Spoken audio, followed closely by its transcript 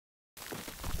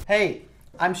hey,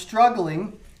 I'm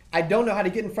struggling. I don't know how to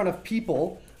get in front of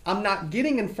people. I'm not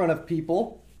getting in front of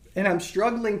people, and I'm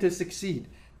struggling to succeed.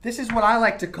 This is what I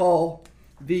like to call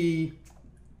the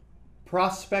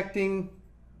prospecting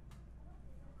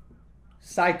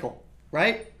cycle,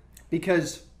 right?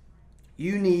 Because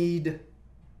you need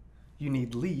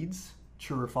leads,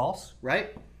 true or false,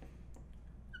 right?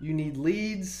 You need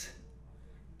leads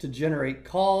to generate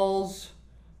calls,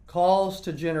 calls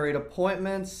to generate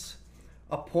appointments,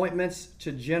 appointments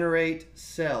to generate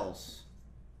sales.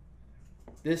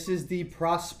 This is the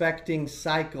prospecting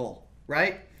cycle,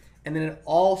 right? And then it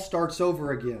all starts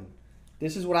over again.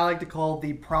 This is what I like to call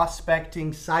the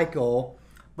prospecting cycle.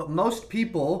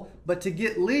 But to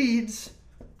get leads,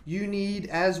 you need,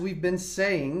 as we've been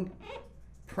saying,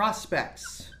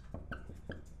 prospects.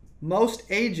 Most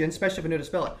agents, especially if I know how to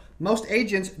spell it, most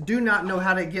agents do not know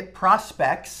how to get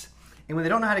prospects. And when they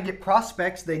don't know how to get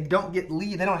prospects, they don't get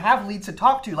leads. They don't have leads to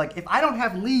talk to. Like if I don't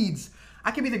have leads,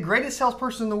 I can be the greatest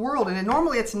salesperson in the world. And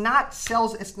normally it's not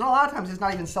sales. It's not, a lot of times it's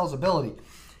not even sales ability.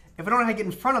 If I don't know how to get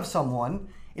in front of someone,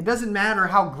 it doesn't matter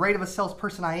how great of a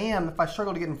salesperson I am. If I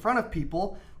struggle to get in front of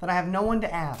people, then I have no one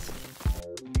to ask.